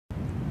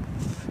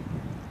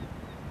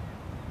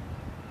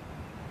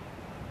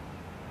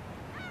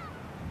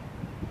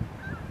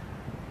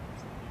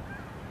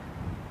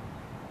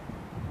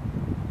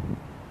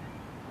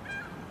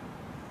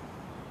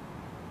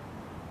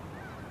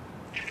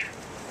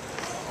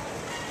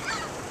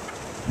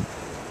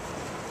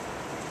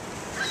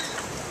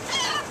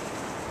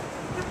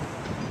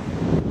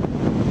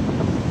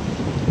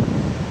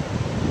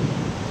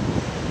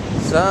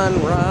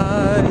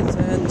Sunrise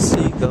and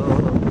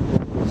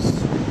seagulls,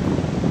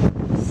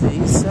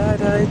 seaside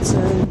heights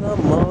in the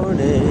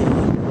morning.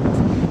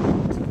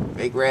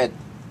 Big Red.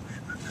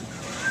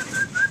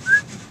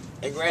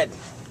 Big Red.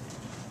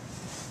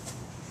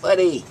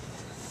 Buddy.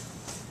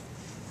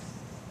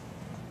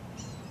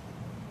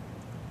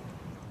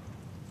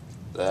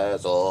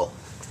 That's all.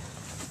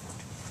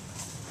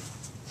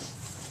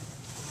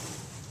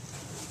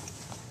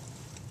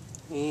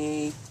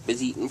 He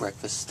was eating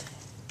breakfast.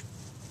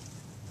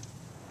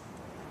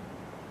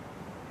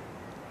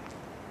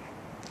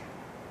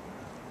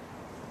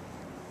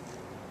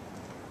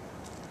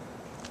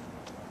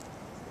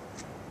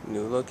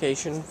 New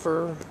location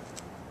for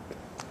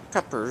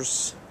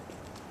cuppers.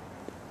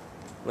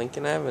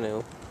 Lincoln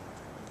Avenue.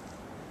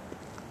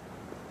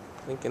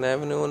 Lincoln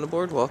Avenue on the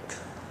boardwalk.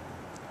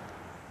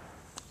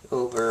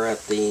 Over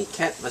at the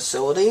cat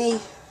facility,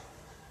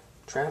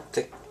 trapped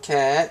a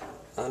cat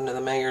under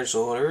the mayor's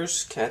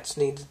orders. Cats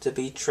needed to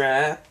be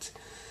trapped,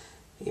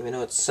 even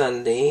though it's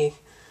Sunday.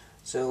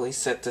 So we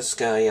set this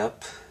guy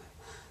up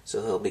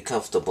so he'll be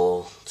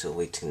comfortable till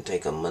we can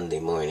take him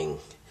Monday morning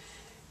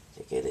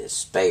to get his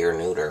spay or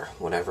neuter,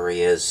 whatever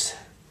he is.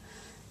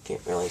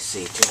 Can't really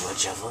see too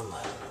much of him.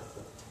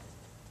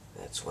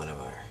 That's one of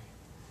our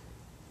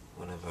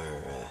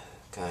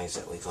guys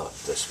that we caught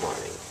this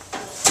morning.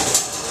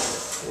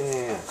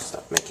 Yeah,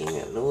 stop making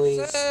that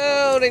noise.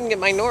 So, didn't get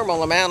my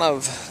normal amount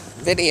of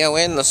video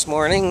in this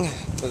morning.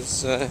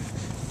 Was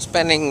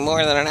spending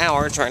more than an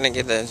hour trying to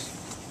get a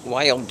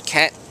wild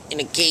cat in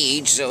a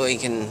cage so he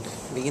can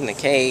be in the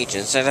cage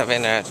instead of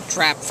in a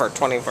trap for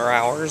 24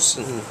 hours.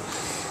 And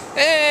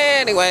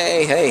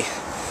anyway, hey,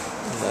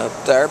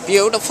 another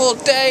beautiful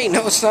day.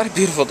 No, it's not a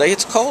beautiful day.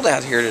 It's cold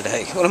out here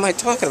today. What am I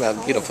talking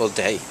about? Beautiful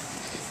day.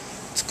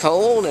 It's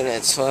cold and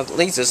it's, well, at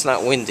least it's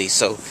not windy.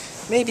 So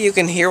maybe you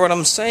can hear what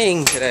I'm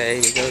saying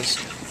today, because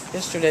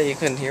yesterday you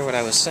couldn't hear what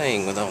I was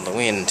saying with all the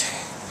wind.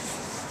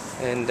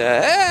 And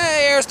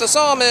hey, here's the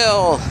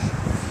sawmill.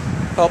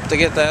 Hope to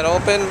get that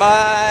open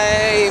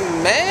by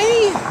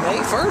May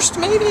 1st,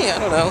 maybe. I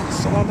don't know.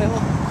 Sawmill.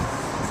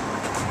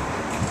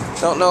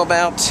 Don't know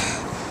about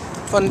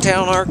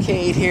Funtown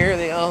Arcade here,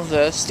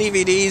 the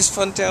Stevie D's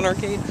Funtown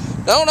Arcade.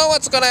 Don't know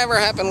what's going to ever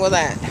happen with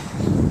that.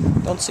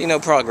 Don't see no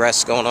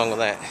progress going on with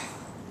that.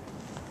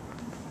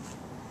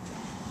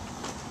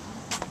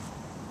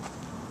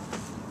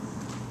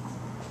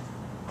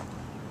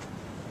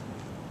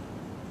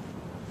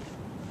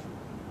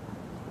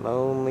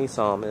 Lonely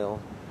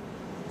sawmill.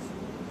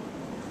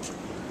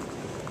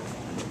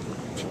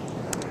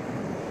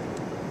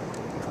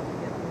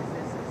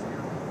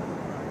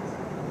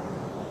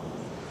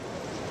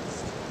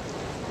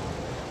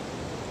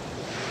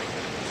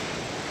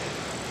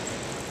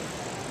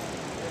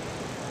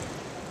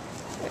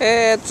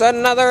 It's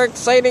another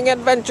exciting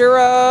adventure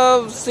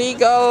of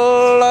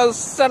Seagull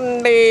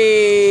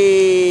Sunday.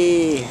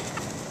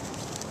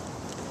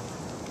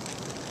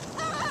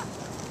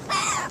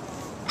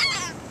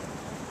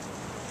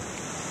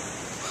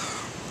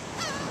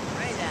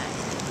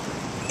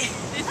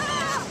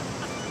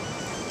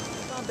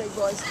 Come on, big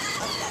boys.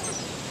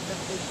 The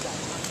big guy.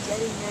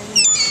 Getting in.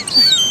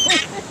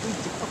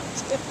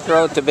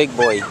 Throw it to big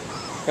boy.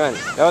 Come on,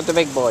 throw it to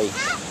big boy.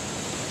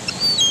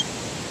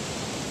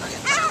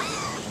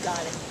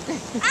 Got it.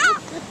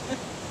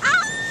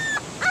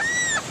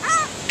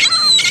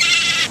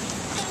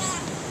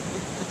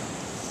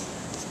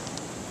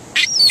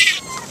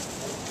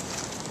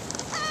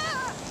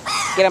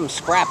 Get him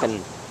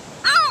scrapping.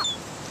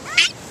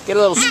 Get a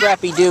little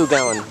scrappy do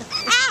going.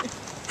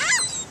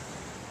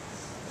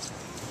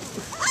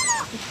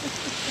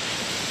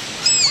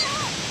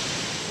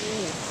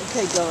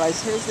 Okay,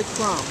 guys, here's the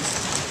crumbs.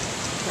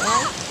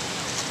 Okay?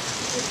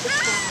 Here's the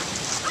crumbs.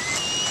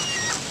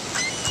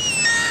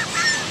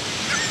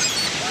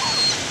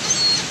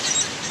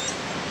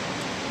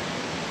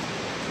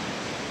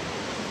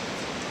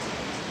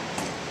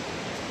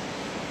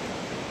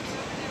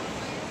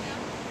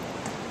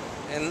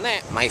 And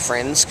that, my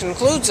friends,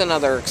 concludes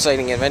another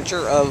exciting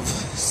adventure of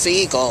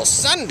Seagull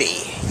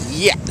Sunday.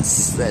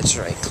 Yes, that's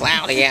right.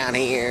 Cloudy out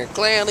here.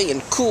 Cloudy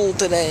and cool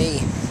today.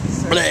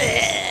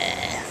 Bleh.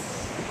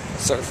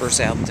 Surfers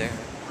out there.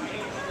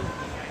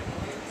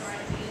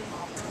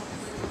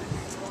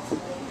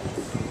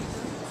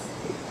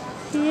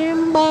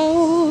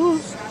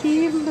 Jimbos.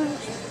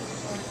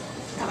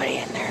 Nobody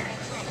in there.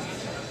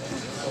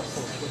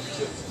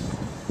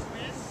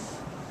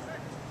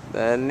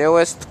 The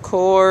newest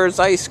Coors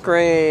ice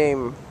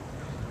cream.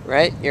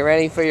 Right? You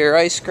ready for your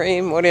ice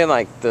cream? What do you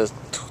like? The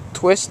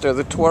twist or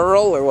the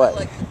twirl or what? I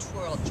like the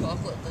twirl,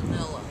 chocolate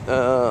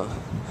vanilla.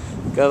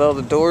 Got all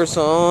the doors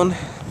on.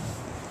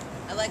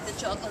 I like the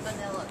chocolate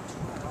vanilla.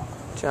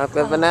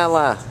 Chocolate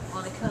vanilla.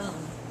 On a cone.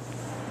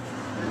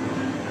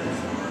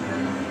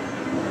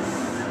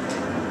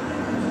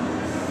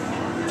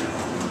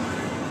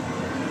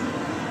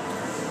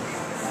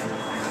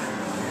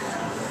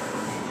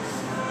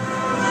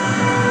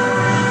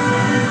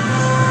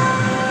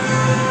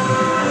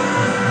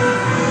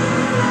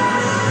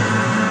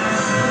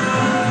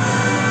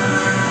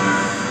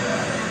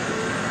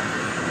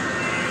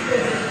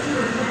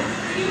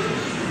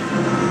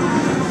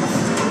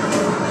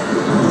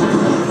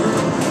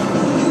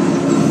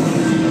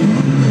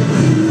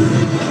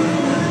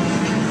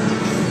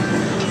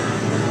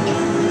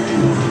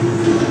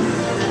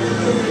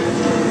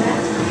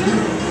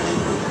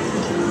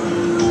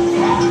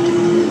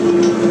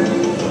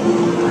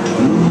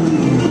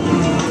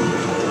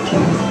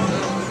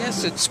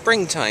 it's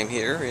springtime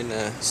here in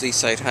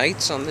Seaside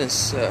Heights on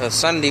this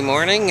Sunday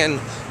morning, and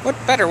what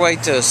better way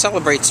to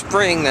celebrate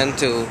spring than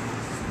to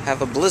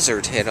have a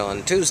blizzard hit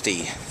on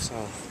Tuesday. So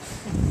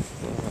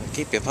we'll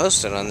keep you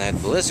posted on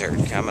that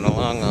blizzard coming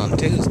along on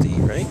Tuesday,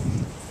 right?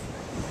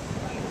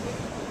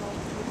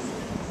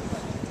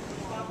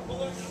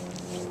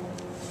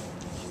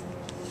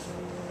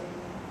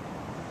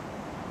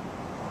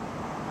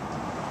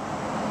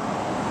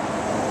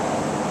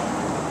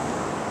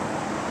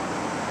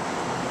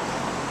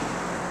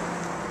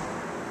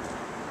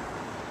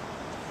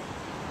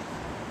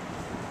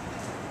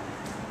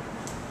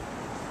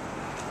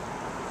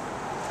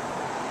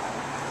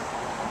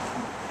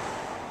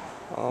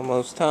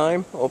 Almost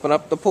time. Open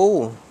up the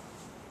pool.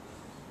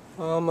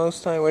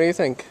 Almost time. What do you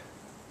think?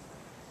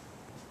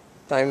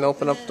 Time to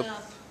open up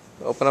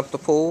the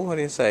pool? What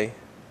do you say?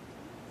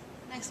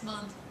 Next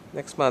month.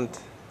 Next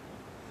month.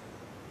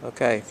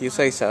 Okay, if you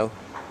say so,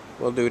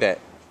 we'll do that.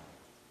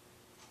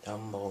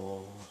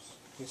 Tumbles.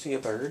 You see a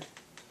bird?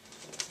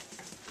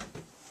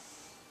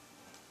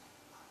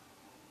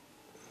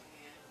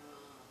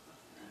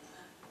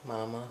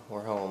 Mama,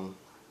 we're home.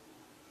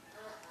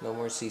 No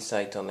more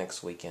Seaside till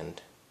next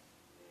weekend.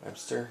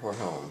 Webster, we're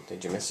home.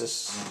 Did you miss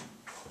us?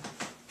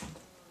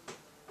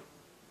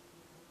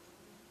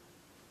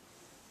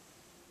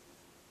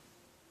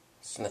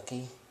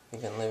 Snooky,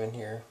 you've been living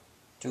here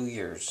 2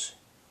 years.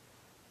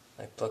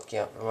 I plucked you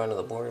out from under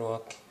the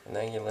boardwalk, and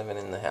now you're living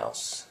in the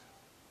house.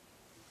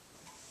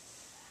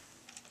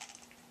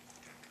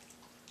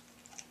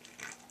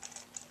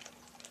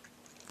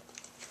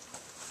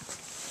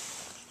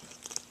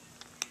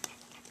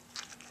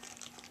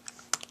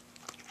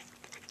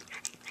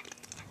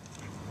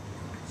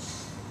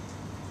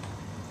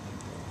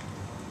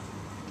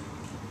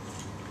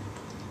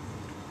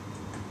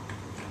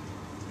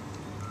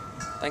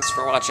 Thanks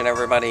for watching,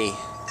 everybody.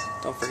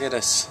 Don't forget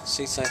us,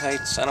 Seaside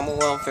Heights Animal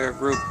Welfare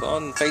Group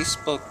on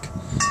Facebook.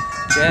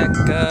 Check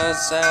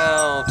us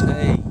out.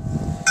 Hey,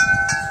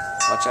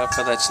 watch out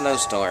for that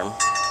snowstorm.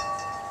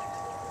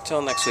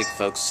 Till next week,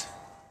 folks.